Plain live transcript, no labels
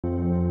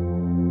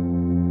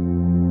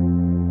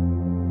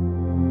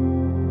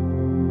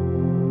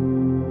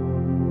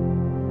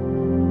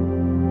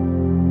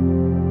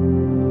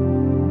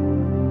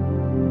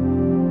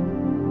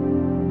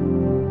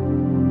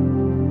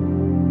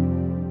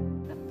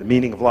The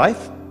meaning of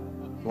life?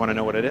 You want to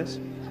know what it is?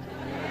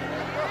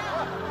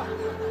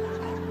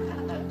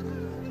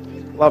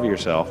 Love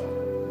yourself.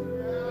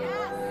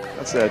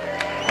 That's it.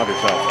 Love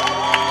yourself.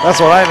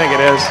 That's what I think it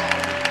is.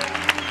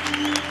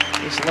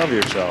 Just love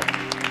yourself.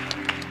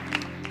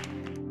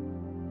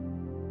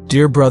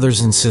 Dear brothers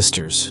and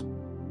sisters,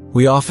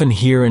 we often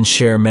hear and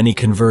share many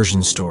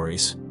conversion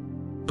stories,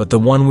 but the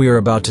one we are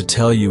about to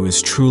tell you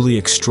is truly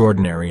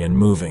extraordinary and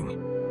moving,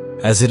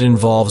 as it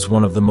involves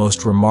one of the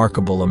most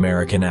remarkable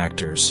American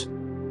actors,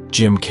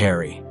 Jim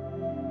Carrey.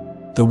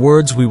 The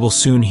words we will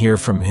soon hear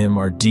from him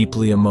are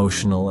deeply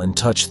emotional and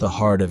touch the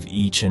heart of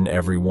each and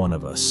every one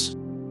of us.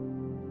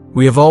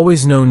 We have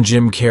always known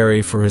Jim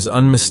Carrey for his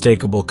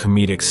unmistakable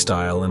comedic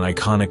style in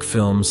iconic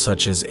films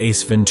such as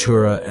Ace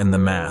Ventura and The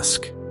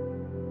Mask.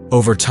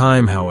 Over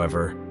time,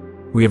 however,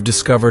 we have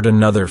discovered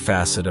another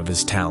facet of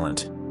his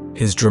talent,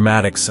 his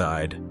dramatic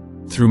side,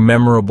 through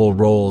memorable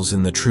roles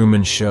in The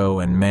Truman Show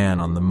and Man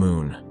on the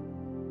Moon.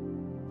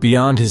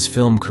 Beyond his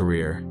film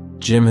career,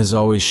 Jim has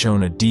always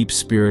shown a deep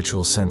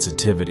spiritual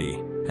sensitivity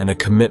and a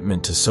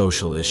commitment to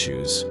social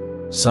issues,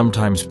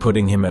 sometimes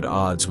putting him at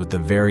odds with the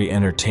very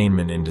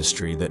entertainment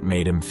industry that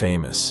made him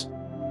famous.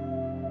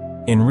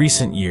 In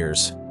recent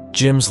years,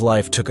 Jim's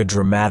life took a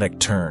dramatic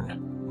turn,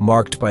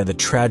 marked by the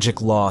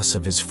tragic loss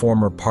of his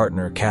former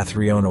partner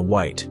Catriona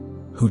White,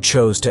 who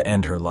chose to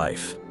end her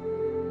life.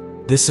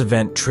 This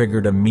event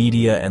triggered a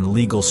media and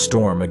legal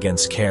storm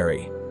against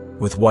Carrey,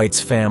 with White's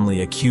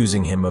family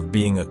accusing him of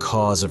being a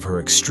cause of her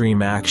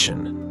extreme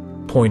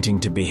action, pointing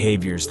to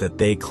behaviors that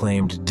they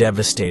claimed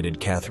devastated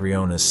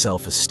Catriona's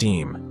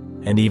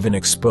self-esteem and even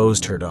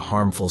exposed her to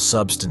harmful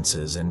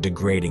substances and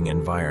degrading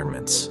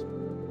environments.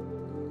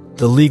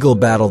 The legal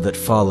battle that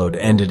followed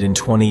ended in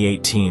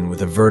 2018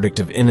 with a verdict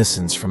of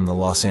innocence from the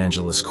Los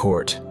Angeles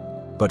court.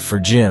 But for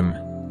Jim,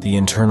 the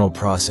internal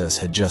process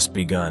had just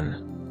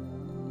begun.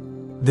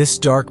 This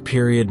dark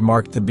period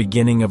marked the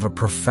beginning of a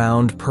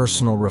profound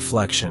personal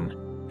reflection,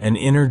 an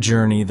inner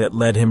journey that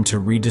led him to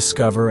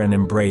rediscover and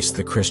embrace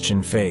the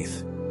Christian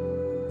faith.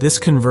 This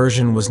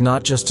conversion was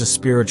not just a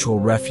spiritual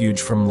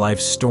refuge from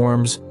life's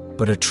storms,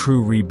 but a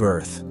true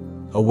rebirth,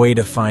 a way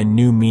to find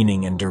new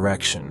meaning and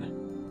direction.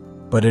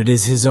 But it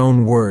is his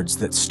own words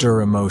that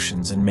stir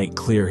emotions and make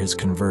clear his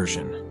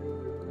conversion.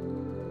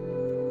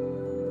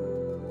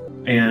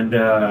 And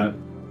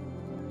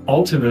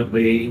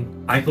ultimately,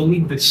 I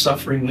believe that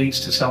suffering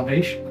leads to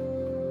salvation.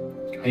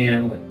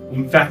 And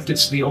in fact,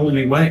 it's the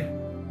only way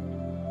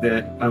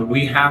that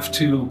we have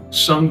to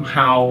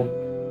somehow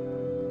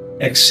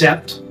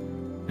accept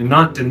and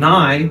not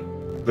deny,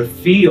 but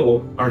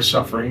feel our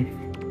suffering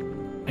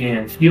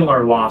and feel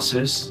our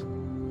losses.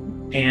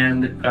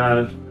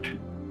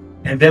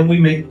 And then we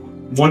make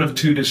one of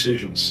two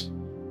decisions.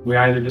 We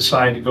either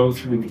decide to go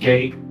through the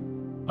gate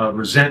of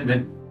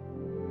resentment,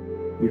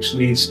 which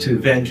leads to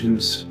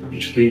vengeance,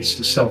 which leads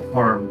to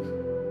self-harm,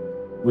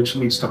 which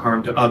leads to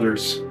harm to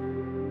others,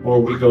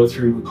 or we go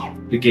through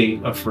the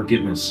gate of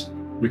forgiveness,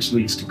 which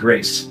leads to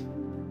grace.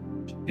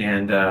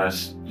 And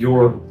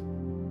your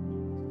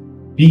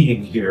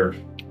being here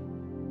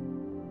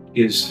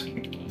is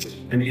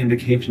an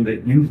indication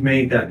that you've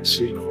made that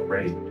decision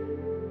already.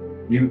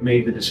 You've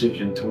made the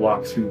decision to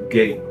walk through the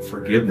gate of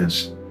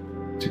forgiveness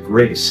to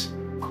grace,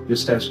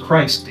 just as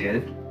Christ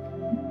did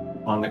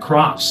on the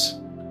cross.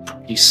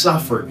 He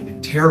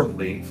suffered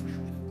terribly,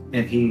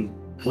 and he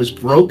was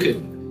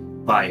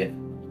broken by it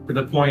to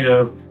the point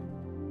of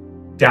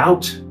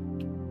doubt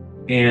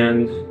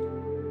and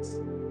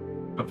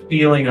a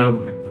feeling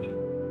of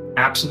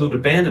absolute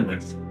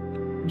abandonment,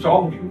 which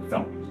all of you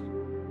felt.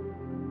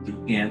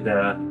 And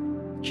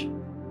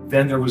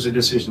then there was a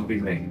decision to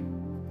be made.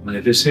 And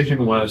the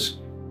decision was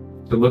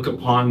to look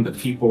upon the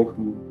people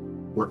who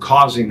were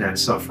causing that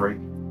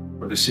suffering,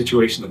 or the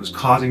situation that was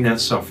causing that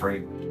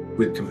suffering,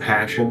 with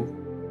compassion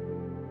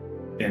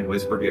and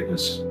with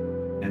forgiveness.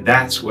 And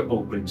that's what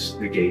opens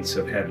the gates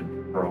of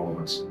heaven for all of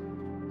us.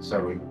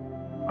 So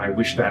I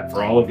wish that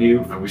for all of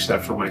you. I wish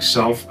that for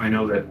myself. I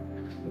know that,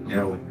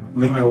 no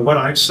matter what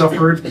I've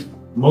suffered,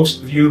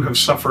 most of you have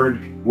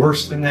suffered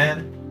worse than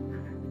that.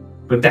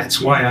 But that's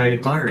why I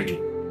admire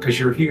you, because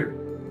you're here.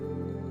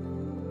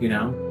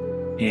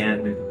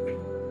 And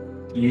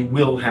you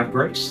will have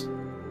grace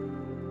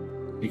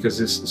because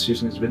this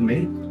decision has been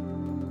made.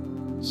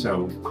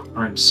 So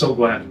I'm so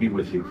glad to be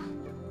with you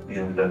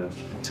and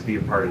to be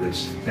a part of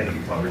this. Thank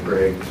you, Father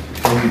Greg.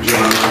 Thank you,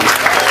 John.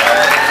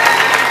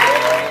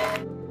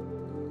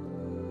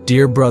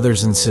 Dear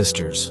brothers and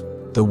sisters,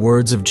 the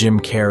words of Jim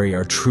Carrey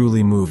are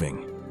truly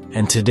moving,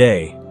 and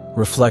today,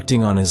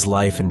 reflecting on his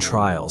life and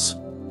trials,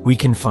 we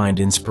can find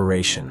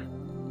inspiration.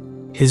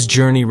 His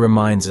journey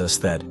reminds us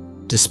that,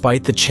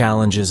 despite the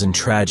challenges and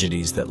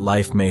tragedies that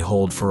life may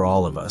hold for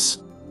all of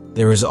us,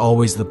 there is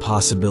always the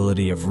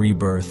possibility of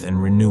rebirth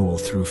and renewal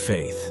through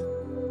faith.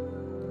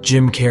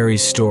 Jim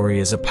Carrey's story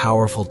is a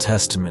powerful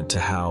testament to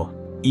how,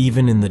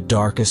 even in the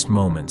darkest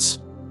moments,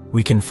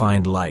 we can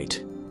find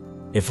light,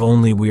 if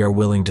only we are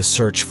willing to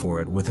search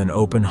for it with an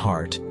open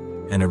heart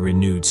and a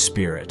renewed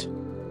spirit.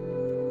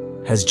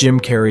 Has Jim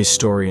Carrey's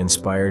story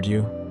inspired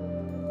you?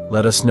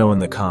 Let us know in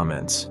the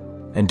comments.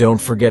 And don't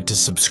forget to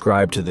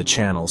subscribe to the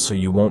channel so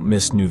you won't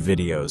miss new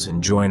videos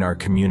and join our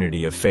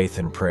community of faith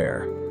and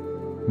prayer.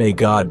 May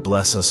God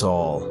bless us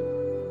all.